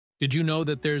Did you know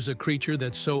that there's a creature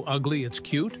that's so ugly it's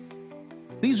cute?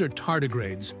 These are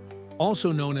tardigrades,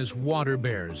 also known as water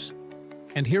bears.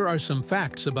 And here are some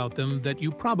facts about them that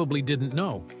you probably didn't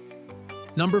know.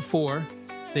 Number 4,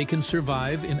 they can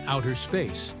survive in outer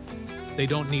space. They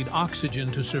don't need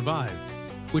oxygen to survive,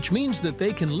 which means that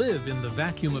they can live in the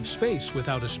vacuum of space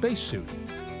without a spacesuit.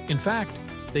 In fact,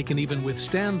 they can even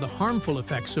withstand the harmful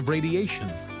effects of radiation.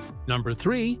 Number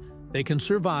 3, they can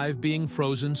survive being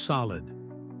frozen solid.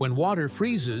 When water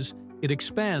freezes, it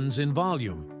expands in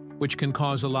volume, which can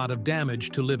cause a lot of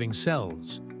damage to living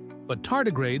cells. But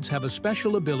tardigrades have a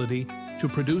special ability to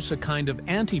produce a kind of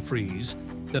antifreeze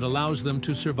that allows them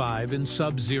to survive in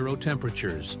sub-zero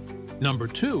temperatures. Number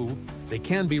 2, they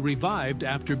can be revived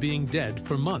after being dead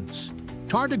for months.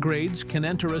 Tardigrades can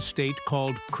enter a state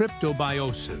called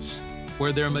cryptobiosis,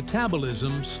 where their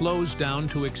metabolism slows down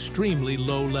to extremely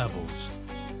low levels.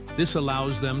 This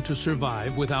allows them to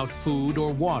survive without food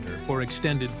or water for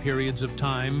extended periods of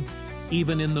time,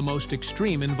 even in the most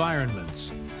extreme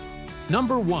environments.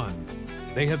 Number 1,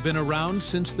 they have been around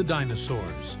since the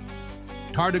dinosaurs.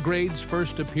 Tardigrades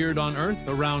first appeared on Earth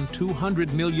around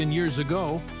 200 million years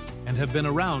ago and have been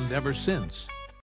around ever since.